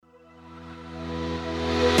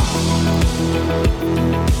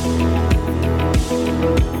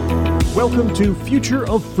Welcome to Future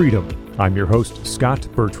of Freedom. I'm your host, Scott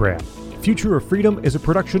Bertrand. Future of Freedom is a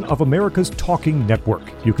production of America's Talking Network.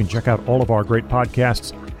 You can check out all of our great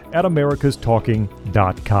podcasts at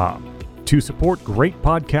americastalking.com. To support great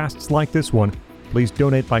podcasts like this one, please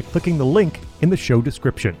donate by clicking the link in the show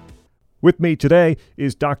description. With me today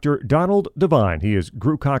is Dr. Donald Devine. He is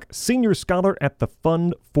Grewcock Senior Scholar at the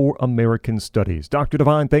Fund for American Studies. Dr.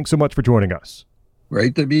 Devine, thanks so much for joining us.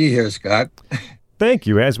 Great to be here, Scott. Thank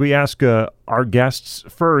you. As we ask our guests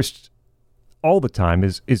first all the time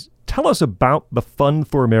is tell us about the Fund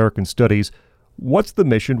for American Studies. What's the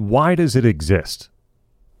mission? Why does it exist?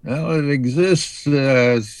 Well, it exists,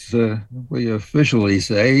 as we officially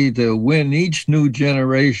say, to win each new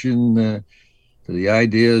generation to the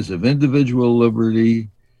ideas of individual liberty,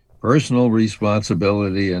 personal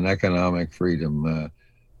responsibility, and economic freedom.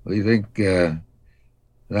 We think that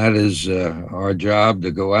is our job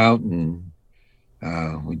to go out and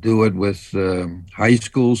we do it with high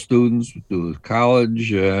school students, we do it with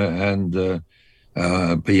college and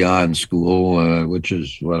beyond school, which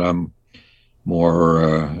is what I'm more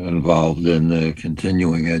involved in,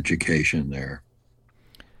 continuing education there.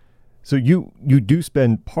 So you do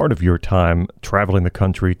spend part of your time traveling the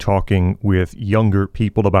country talking with younger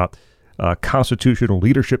people about constitutional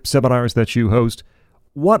leadership seminars that you host.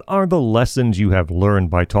 What are the lessons you have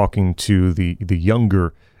learned by talking to the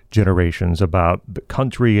younger generations about the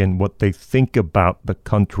country and what they think about the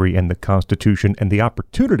country and the Constitution and the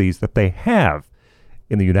opportunities that they have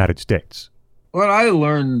in the United States? What I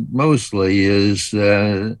learned mostly is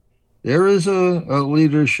there is a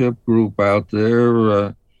leadership group out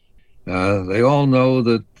there. They all know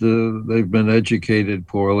that they've been educated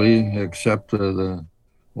poorly, except the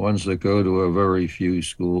ones that go to a very few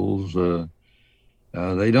schools.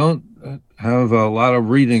 They don't have a lot of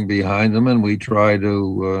reading behind them, and we try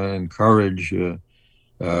to encourage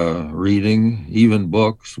reading, even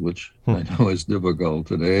books, which I know is difficult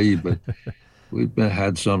today, but we've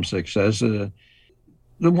had some success.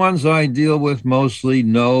 The ones I deal with mostly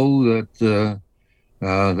know that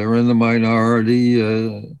they're in the minority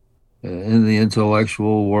in the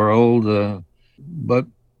intellectual world, but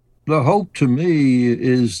the hope to me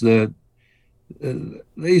is that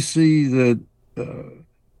they see that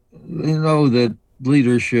they know that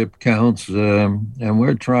leadership counts, and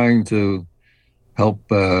we're trying to help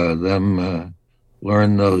them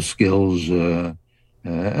learn those skills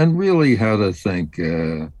and really how to think.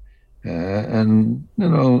 And, you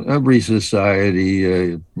know, every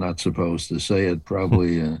society, not supposed to say it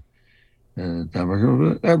probably,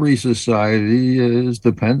 but every society is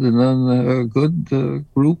dependent on a good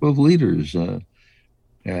group of leaders.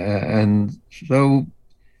 And so,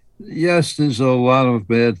 yes, there's a lot of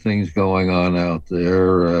bad things going on out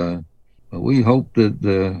there. But we hope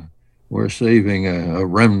that we're saving a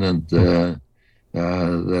remnant that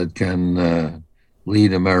can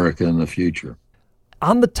lead America in the future.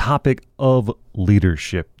 On the topic of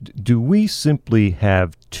leadership, do we simply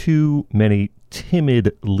have too many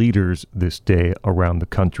timid leaders this day around the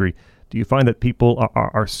country? Do you find that people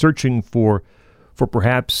are searching for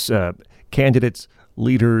perhaps candidates,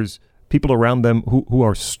 leaders, people around them who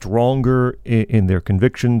are stronger in their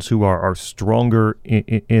convictions, who are stronger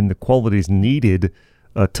in the qualities needed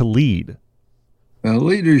to lead?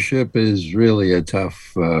 Leadership is really a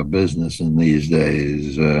tough business in these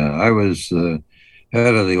days. I was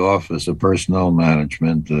head of the Office of Personnel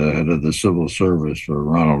Management, head of the Civil Service for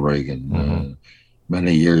Ronald Reagan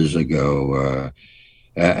many years ago.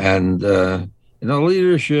 And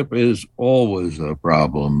leadership is always a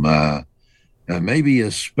problem, maybe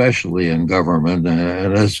especially in government,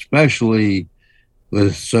 and especially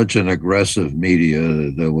with such an aggressive media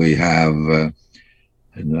that we have.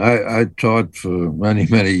 And I taught for many,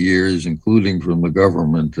 many years, including from the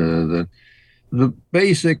government, that the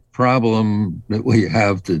basic problem that we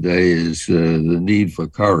have today is the need for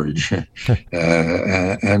courage.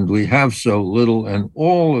 And we have so little, and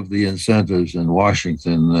all of the incentives in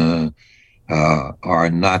Washington are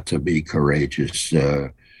not to be courageous.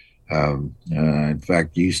 In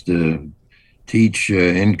fact, used to teach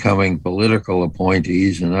incoming political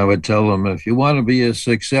appointees, and I would tell them, if you want to be a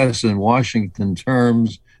success in Washington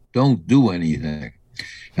terms, don't do anything.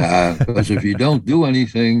 Because if you don't do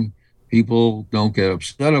anything, people don't get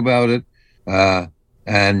upset about it,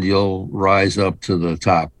 and you'll rise up to the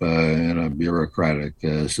top in a bureaucratic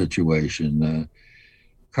situation.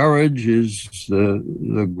 Courage is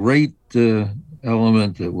the great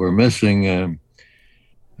element that we're missing, and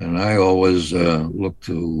I always look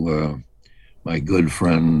to my good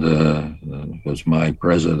friend, was my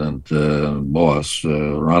president boss,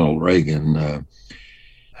 Ronald Reagan,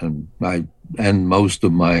 and I end most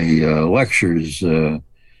of my lectures, or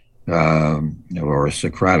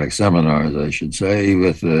Socratic seminars, I should say,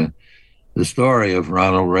 with the story of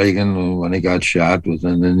Ronald Reagan when he got shot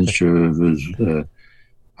within an inch of his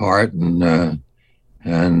heart, and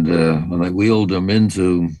when they wheeled him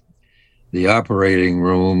into the operating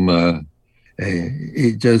room,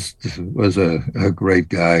 he just was a great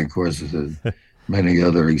guy. Of course, there's many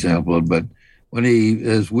other examples, but when he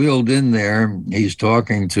is wheeled in there, he's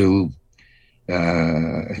talking to,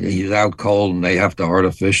 he's out cold, and they have to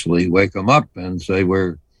artificially wake him up and say,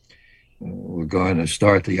 we're going to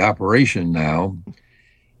start the operation now,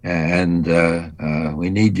 and we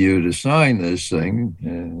need you to sign this thing.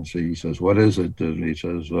 And so he says, what is it? And he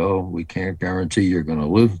says, well, we can't guarantee you're going to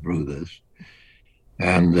live through this.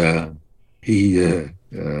 And he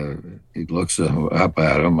looks up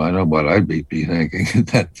at him. I know what I'd be thinking at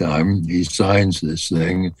that time. He signs this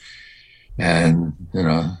thing, and,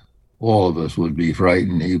 all of us would be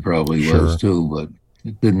frightened. He probably was too, but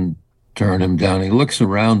it didn't turn him down. He looks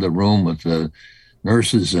around the room with the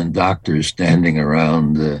nurses and doctors standing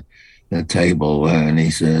around the table, and he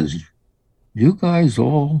says, you guys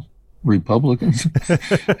all Republicans?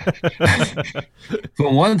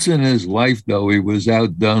 For once in his life, though, he was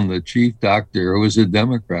outdone. The chief doctor, who was a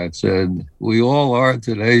Democrat, said, we all are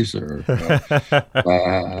today, sir.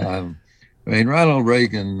 Ronald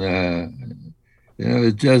Reagan,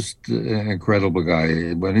 just an incredible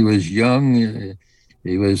guy. When he was young,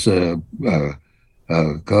 he was a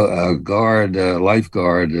guard,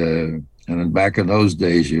 lifeguard, and back in those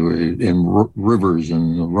days, you were in rivers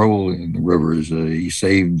and rolling rivers. He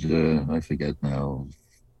saved, I forget now,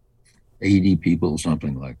 80 people,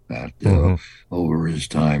 something like that, over his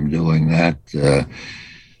time doing that.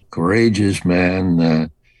 Courageous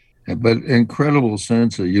man, but incredible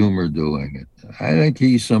sense of humor doing it. I think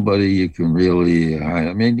he's somebody you can really,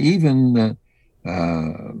 even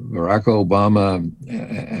Barack Obama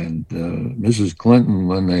and Mrs. Clinton,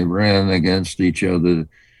 when they ran against each other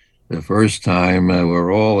the first time,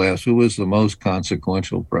 were all asked who was the most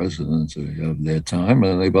consequential president of their time,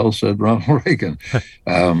 and they both said Ronald Reagan.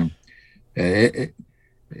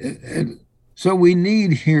 So we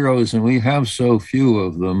need heroes, and we have so few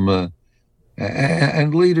of them.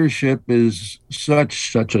 And leadership is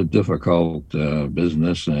such a difficult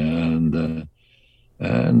business, and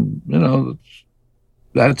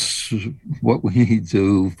that's what we need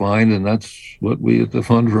to find, and that's what we at the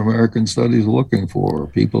Fund for American Studies are looking for,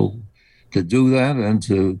 people to do that and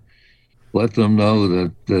to let them know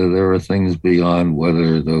that there are things beyond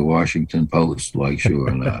whether the Washington Post likes you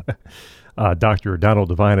or not. Dr. Donald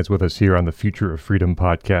Devine is with us here on the Future of Freedom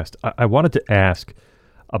podcast. I wanted to ask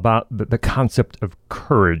about the concept of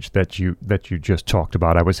courage that you just talked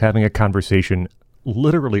about. I was having a conversation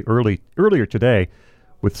literally earlier today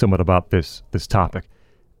with someone about this topic.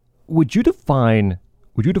 Would you define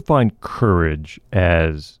courage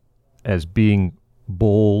as being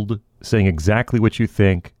bold, saying exactly what you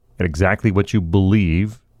think and exactly what you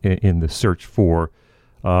believe in the search for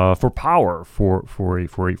power, for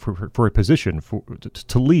a position,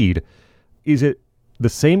 to lead? Is it the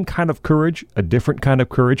same kind of courage, a different kind of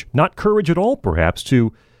courage, not courage at all, perhaps,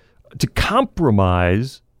 to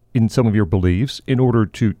compromise in some of your beliefs in order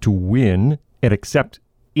to win and accept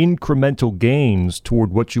incremental gains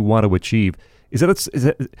toward what you want to achieve? Is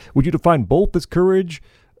that would you define both as courage?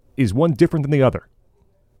 Is one different than the other?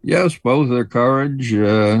 Yes, both are courage,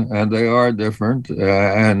 and they are different.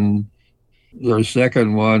 And the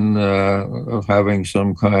second one, of having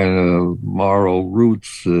some kind of moral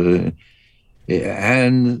roots,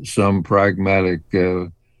 and some pragmatic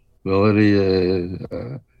ability,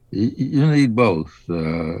 you need both.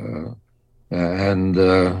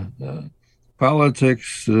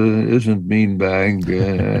 Politics isn't beanbag,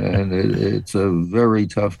 and it's a very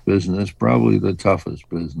tough business, probably the toughest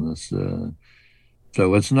business.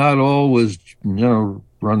 So it's not always,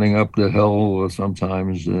 running up the hill.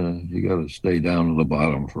 Sometimes you got to stay down to the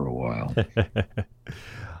bottom for a while.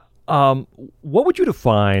 What would you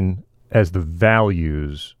define as the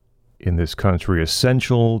values in this country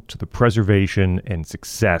essential to the preservation and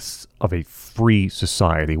success of a free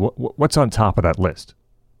society? What's on top of that list?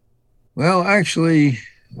 Well, actually,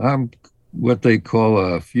 I'm what they call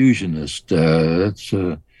a fusionist.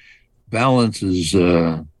 It balances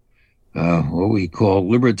what we call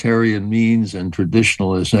libertarian means and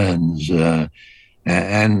traditionalist ends.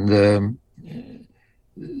 And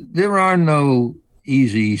there are no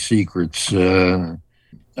easy secrets. I'm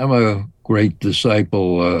a great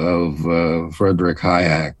disciple of Frederick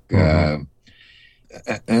Hayek.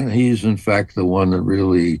 And he's, in fact, the one that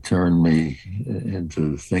really turned me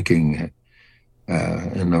into thinking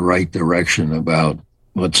in the right direction about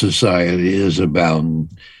what society is about.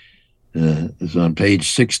 It's on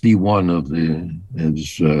page 61 of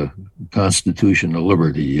his Constitution of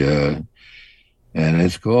Liberty, and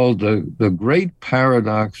it's called the Great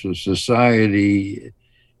Paradox of Society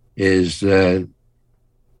is that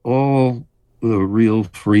all the real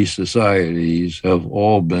free societies have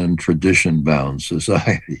all been tradition-bound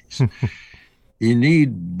societies. You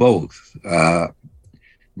need both.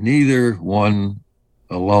 Neither one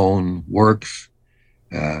alone works,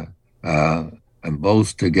 and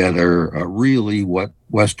both together are really what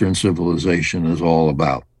Western civilization is all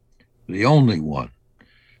about. The only one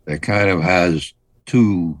that kind of has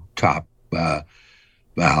two top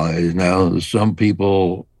values. Now, some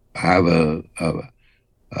people have a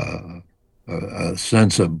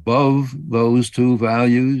sense above those two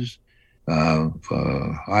values.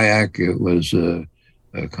 For Hayek, it was a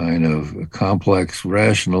kind of a complex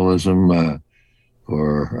rationalism.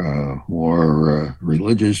 For more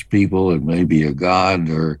religious people, it may be a god,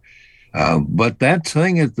 but that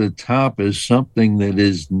thing at the top is something that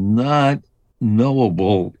is not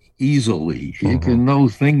knowable easily. You can know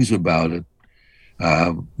things about it,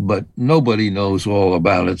 but nobody knows all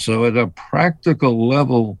about it. So at a practical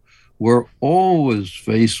level, we're always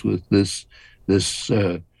faced with this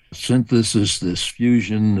synthesis, this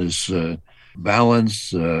fusion, this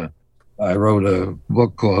balance. I wrote a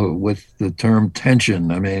book with the term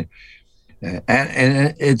tension. I mean,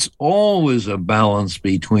 and it's always a balance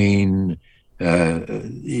between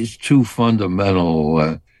these two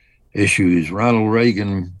fundamental issues. Ronald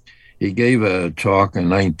Reagan, he gave a talk in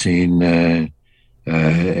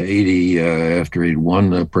 1980 after he'd won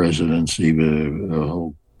the presidency with a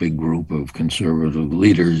whole big group of conservative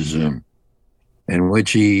leaders, in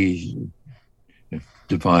which he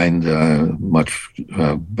defined much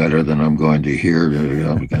better than I'm going to hear.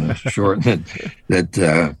 I'm going to shorten it.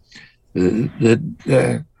 That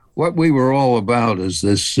what we were all about is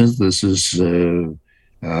this synthesis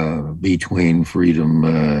between freedom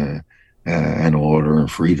and order,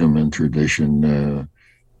 and freedom and tradition.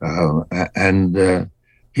 And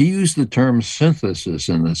he used the term synthesis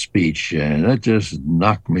in the speech, and it just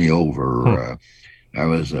knocked me over. I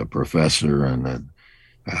was a professor and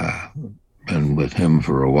been with him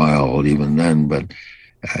for a while even then, but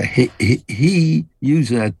he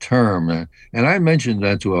used that term, and I mentioned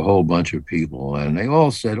that to a whole bunch of people, and they all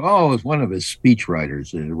said, "Oh, it's one of his speech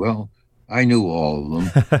writers." And, well, I knew all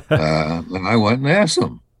of them, and I went and asked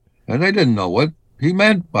them, and they didn't know what he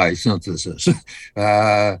meant by synthesis.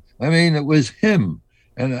 I mean, it was him,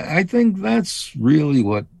 and I think that's really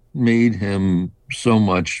what made him so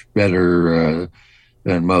much better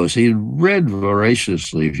than most. He read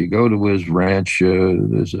voraciously. If you go to his ranch,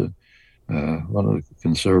 there's one of the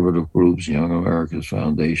conservative groups, Young America's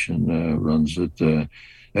Foundation, runs it.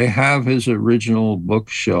 They have his original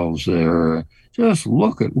bookshelves there. Just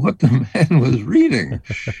look at what the man was reading.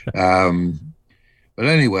 But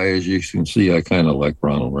anyway, as you can see, I kind of like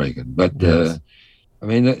Ronald Reagan. But yes. I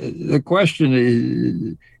mean, the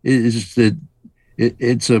question is that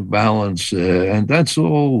it's a balance, and that's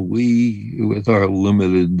all we, with our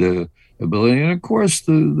limited ability. And of course,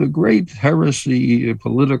 the great heresy,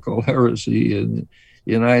 political heresy in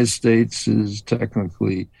the United States is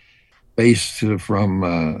technically based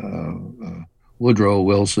from Woodrow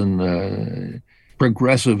Wilson,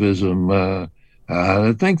 progressivism.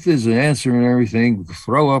 I think there's an answer in everything.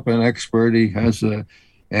 Throw up an expert, he has an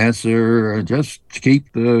answer. Just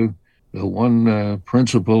keep the one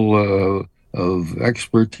principle of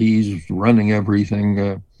expertise running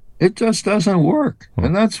everything. It just doesn't work.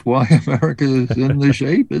 And that's why America is in the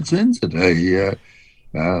shape it's in today.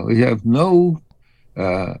 We have no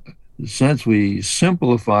sense. We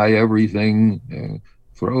simplify everything,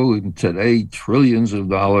 throw in today trillions of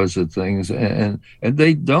dollars at things, and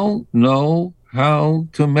they don't know how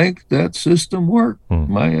to make that system work.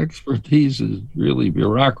 My expertise is really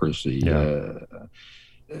bureaucracy. Yeah.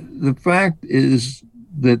 The fact is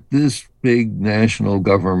that this big national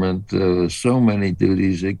government, so many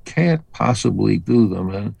duties, it can't possibly do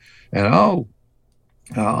them. And I'll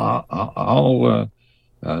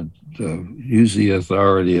use the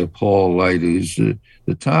authority of Paul Light, who's the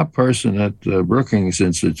top person at the Brookings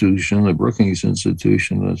Institution. The Brookings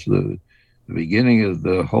Institution is the beginning of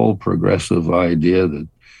the whole progressive idea that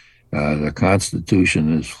the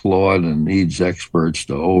Constitution is flawed and needs experts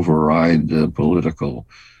to override political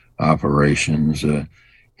operations.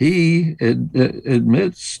 He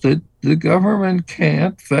admits that the government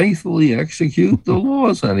can't faithfully execute the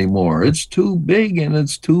laws anymore. It's too big and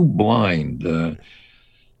it's too blind. A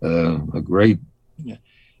great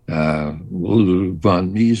Ludwig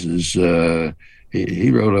von Mises,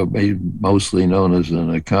 he wrote he's mostly known as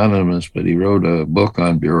an economist, but he wrote a book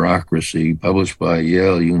on bureaucracy published by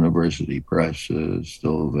Yale University Press,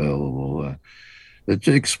 still available. It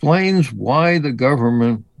explains why the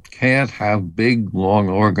government can't have big, long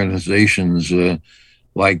organizations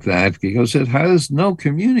like that, because it has no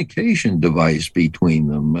communication device between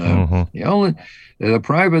them. The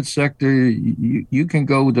private sector, you can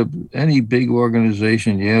go to any big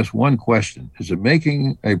organization, you ask one question: is it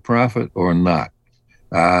making a profit or not?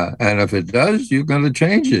 And if it does, you're going to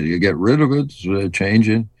change it. You get rid of it, change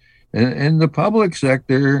it. In the public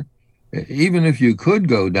sector, even if you could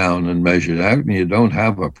go down and measure that, and you don't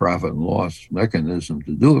have a profit and loss mechanism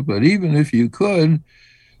to do it, but even if you could,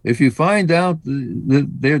 if you find out that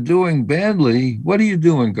they're doing badly, what do you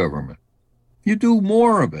do in government? You do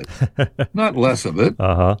more of it, not less of it,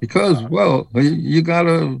 because, well, you got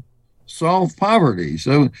to solve poverty.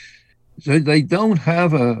 So they don't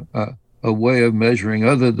have a way of measuring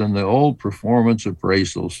other than the old performance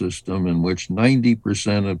appraisal system in which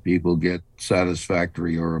 90% of people get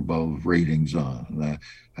satisfactory or above ratings on.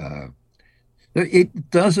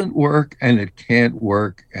 It doesn't work, and it can't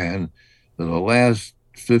work. And for the last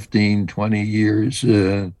 15, 20 years,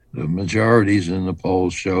 the majorities in the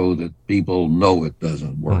polls show that people know it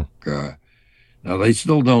doesn't work. Now, they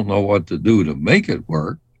still don't know what to do to make it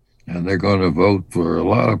work, and they're going to vote for a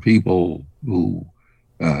lot of people who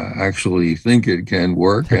actually think it can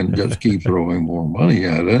work and just keep throwing more money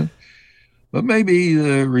at it. But maybe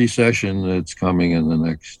the recession that's coming in the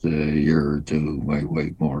next year or two might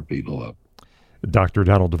wake more people up. Dr.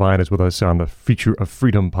 Donald Devine is with us on the Future of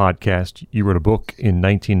Freedom podcast. You wrote a book in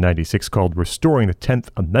 1996 called Restoring the 10th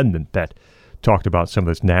Amendment that talked about some of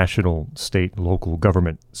this national, state, local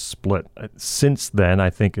government split. Since then, I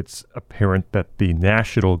think it's apparent that the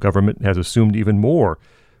national government has assumed even more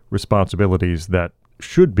responsibilities that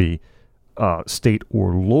should be state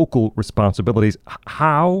or local responsibilities.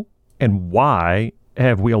 How and why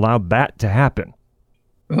have we allowed that to happen?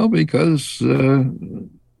 Well, because the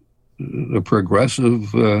progressive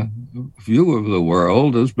view of the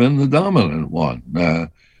world has been the dominant one.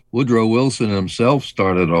 Woodrow Wilson himself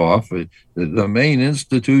started off the main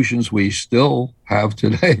institutions we still have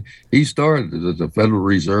today. He started the Federal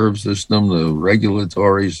Reserve System, the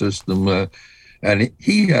regulatory system, and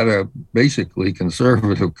he had a basically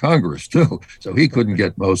conservative Congress, too. So he couldn't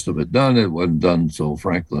get most of it done. It wasn't done until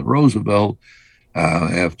Franklin Roosevelt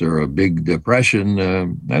after a big depression.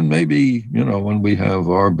 And maybe, when we have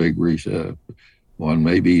our big reset one,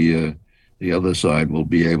 maybe the other side will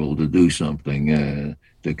be able to do something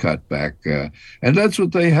to cut back. And that's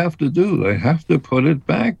what they have to do. They have to put it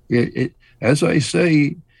back. As I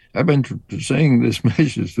say, I've been saying this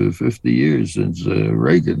message for 50 years since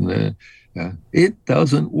Reagan. It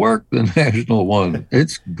doesn't work, the national one.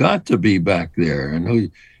 It's got to be back there. I know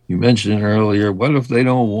you mentioned earlier, what if they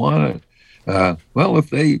don't want it? Well, if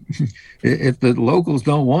the locals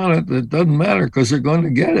don't want it, it doesn't matter because they're going to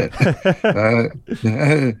get it.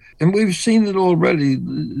 And we've seen it already.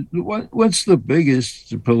 What's the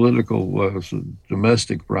biggest political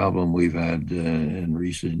domestic problem we've had in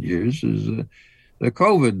recent years is the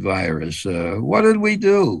COVID virus. What did we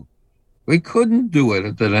do? We couldn't do it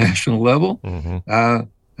at the national level.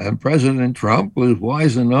 And President Trump was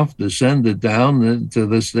wise enough to send it down to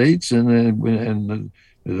the states, and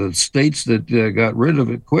the states that got rid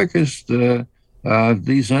of it quickest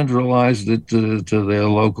decentralized it to their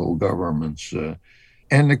local governments.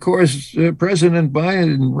 And of course, President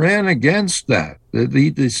Biden ran against that.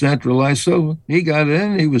 He decentralized, so he got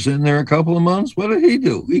in. He was in there a couple of months. What did he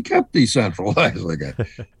do? He kept decentralizing it.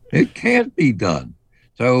 It can't be done.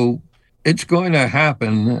 So it's going to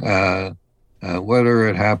happen, whether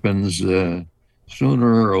it happens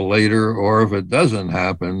sooner or later, or if it doesn't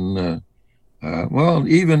happen. Well,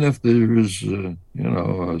 even if there is, a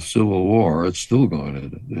civil war, it's still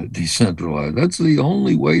going to decentralize. That's the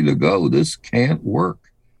only way to go. This can't work.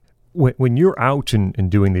 When you're out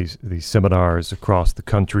and doing these seminars across the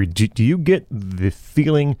country, do you get the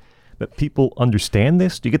feeling that people understand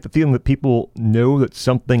this? Do you get the feeling that people know that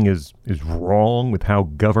something is wrong with how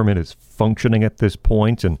government is functioning at this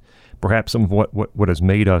point, and perhaps some of what has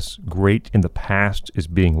made us great in the past is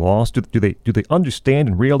being lost? Do they understand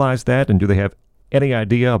and realize that, and do they have any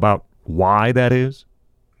idea about why that is?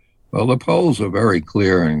 Well, the polls are very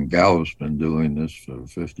clear, and Gallup's been doing this for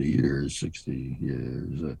 50 years, 60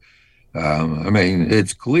 years.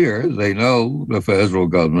 It's clear. They know the federal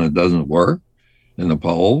government doesn't work in the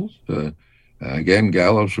polls. Again,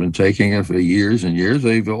 Gallup's been taking it for years and years.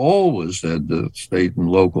 They've always said that state and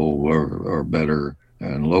local are better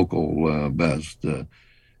and local best.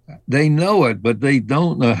 They know it, but they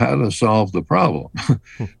don't know how to solve the problem.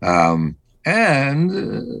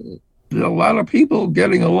 And a lot of people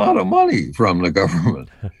getting a lot of money from the government.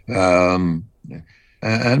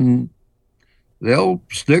 And they'll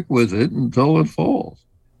stick with it until it falls.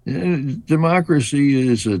 Democracy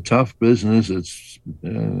is a tough business. It's,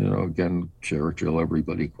 again, Churchill,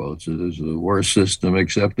 everybody quotes it as the worst system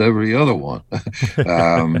except every other one.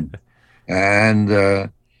 And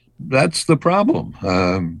that's the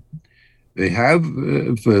problem. They have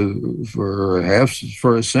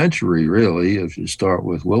for a century, really, if you start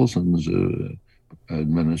with Wilson's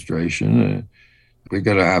administration, we're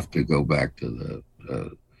going to have to go back to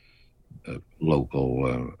the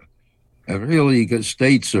local. And really, because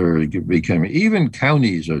states are becoming, even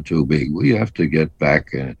counties are too big. We have to get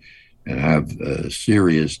back and have a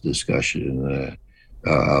serious discussion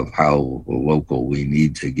of how local we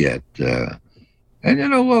need to get. And,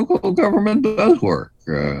 local government does work.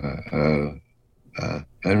 And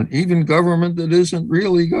even government that isn't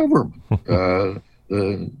really government.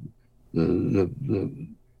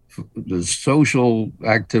 The social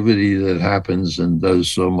activity that happens and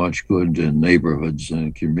does so much good in neighborhoods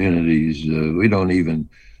and communities, we don't even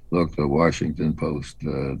look. The Washington Post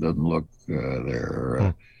doesn't look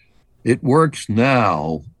there. It works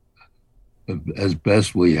now as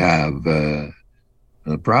best we have. The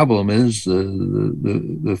problem is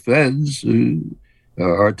the feds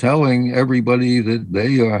are telling everybody that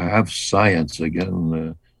they have science.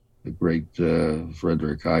 Again, the great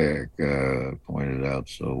Frederick Hayek pointed out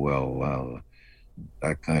so well,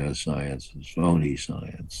 that kind of science is phony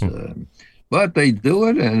science. But they do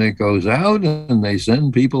it, and it goes out, and they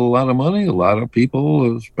send people a lot of money. A lot of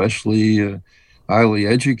people, especially highly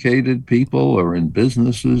educated people, are in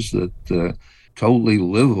businesses that totally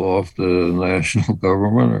live off the national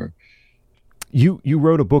government. You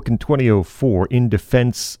wrote a book in 2004, In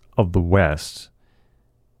Defense of the West.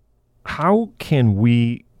 How can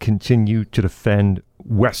we continue to defend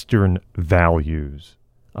Western values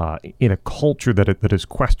in a culture that is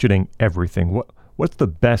questioning everything? What's the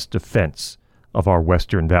best defense of our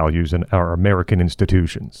Western values and our American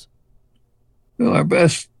institutions? Well, our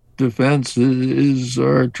best defense is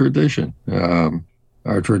our tradition.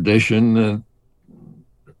 Our tradition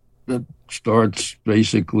that starts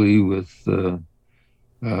basically with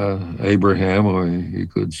Abraham, or you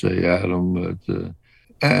could say Adam, but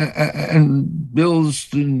and builds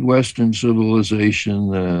in Western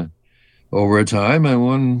civilization over time.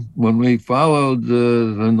 And when we followed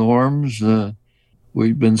the norms,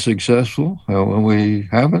 we've been successful. When we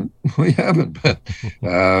haven't, we haven't been.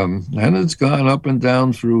 And it's gone up and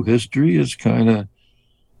down through history. It's kind of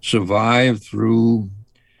survived through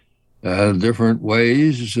different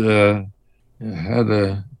ways. Had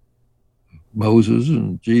Moses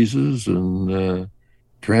and Jesus, and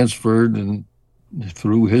transferred and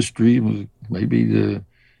through history. Maybe the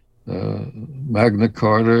Magna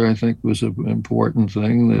Carta, I think, was an important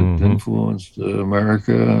thing that influenced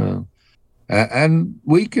America. And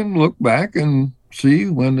we can look back and see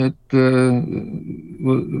when it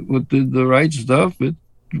did the right stuff, it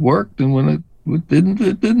worked, and when it didn't,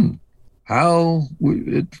 it didn't. How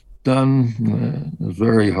it's done is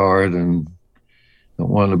very hard, and don't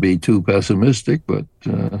want to be too pessimistic, but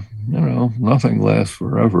nothing lasts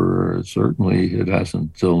forever. Certainly, it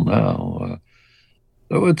hasn't till now.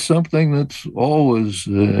 So it's something that's always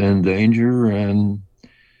in danger, and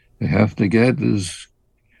you have to get as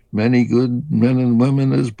many good men and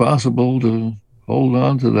women as possible to hold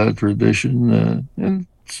on to that tradition in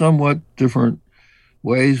somewhat different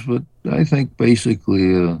ways, but I think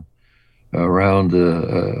basically around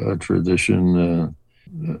a tradition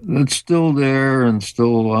that's still there and still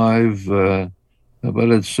alive, but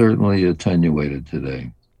it's certainly attenuated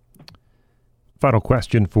today. Final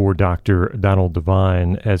question for Dr. Donald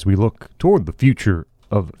Devine as we look toward the future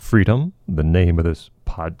of freedom, the name of this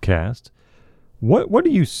podcast. What do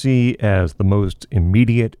you see as the most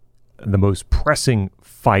immediate, the most pressing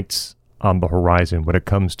fights on the horizon when it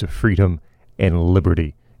comes to freedom and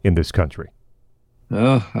liberty in this country?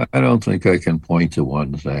 I don't think I can point to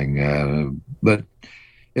one thing, but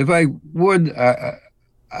if I would, I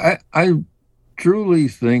truly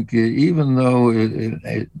think, even though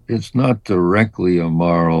it's not directly a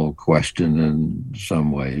moral question in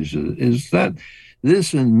some ways, is that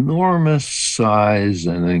this enormous size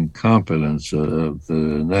and incompetence of the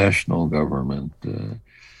national government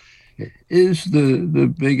is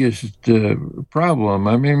the biggest problem.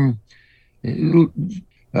 I mean,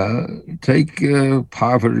 take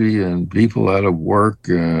poverty and people out of work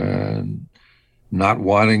and not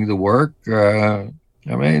wanting to work.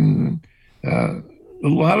 a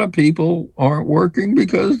lot of people aren't working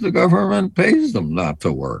because the government pays them not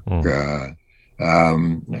to work.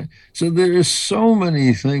 So there's so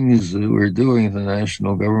many things that we're doing in the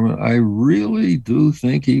national government. I really do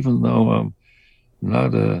think, even though I'm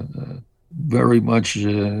not very much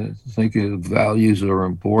think values are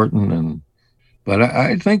important, but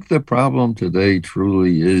I think the problem today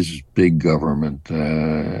truly is big government.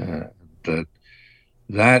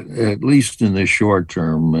 That at least in the short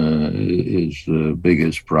term is the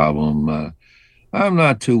biggest problem. I'm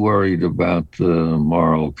not too worried about the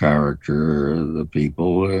moral character of the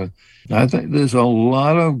people. I think there's a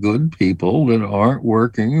lot of good people that aren't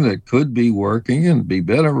working that could be working and be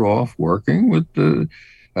better off working with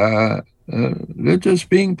they're just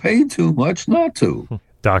being paid too much not to.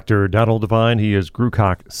 Dr. Donald Devine, he is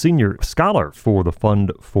Grewcock Senior Scholar for the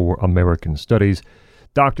Fund for American Studies.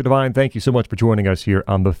 Dr. Devine, thank you so much for joining us here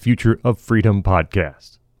on the Future of Freedom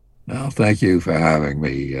podcast. Well, thank you for having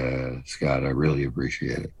me, Scott. I really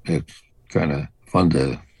appreciate it. It's kind of fun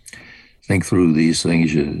to think through these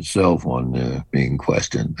things yourself on being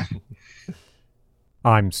questioned.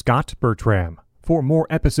 I'm Scott Bertram. For more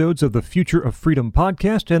episodes of the Future of Freedom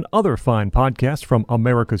podcast and other fine podcasts from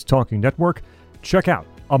America's Talking Network, check out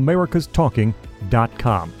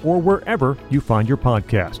americastalking.com or wherever you find your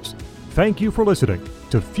podcasts. Thank you for listening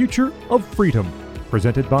to Future of Freedom,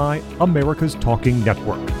 presented by America's Talking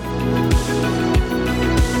Network.